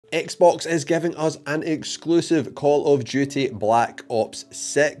Xbox is giving us an exclusive Call of Duty Black Ops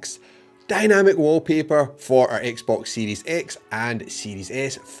 6 dynamic wallpaper for our Xbox Series X and Series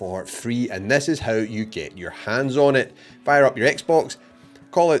S for free, and this is how you get your hands on it. Fire up your Xbox,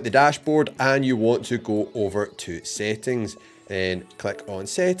 call out the dashboard, and you want to go over to settings. Then click on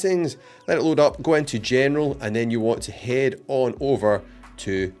settings, let it load up, go into general, and then you want to head on over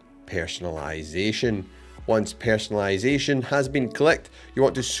to personalization. Once personalization has been clicked, you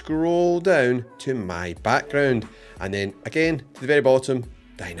want to scroll down to my background, and then again to the very bottom,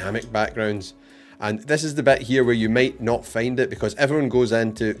 dynamic backgrounds. And this is the bit here where you might not find it because everyone goes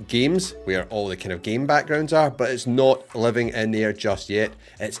into games where all the kind of game backgrounds are, but it's not living in there just yet.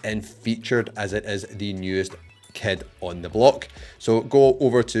 It's in featured as it is the newest kid on the block. So go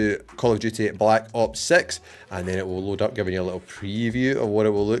over to Call of Duty Black Ops 6 and then it will load up, giving you a little preview of what it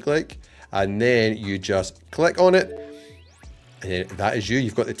will look like. And then you just click on it, and then that is you.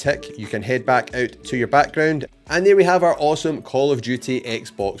 You've got the tick. You can head back out to your background, and there we have our awesome Call of Duty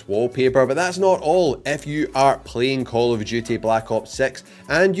Xbox wallpaper. But that's not all. If you are playing Call of Duty Black Ops 6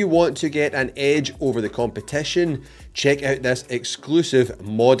 and you want to get an edge over the competition, check out this exclusive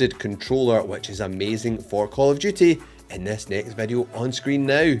modded controller, which is amazing for Call of Duty, in this next video on screen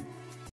now.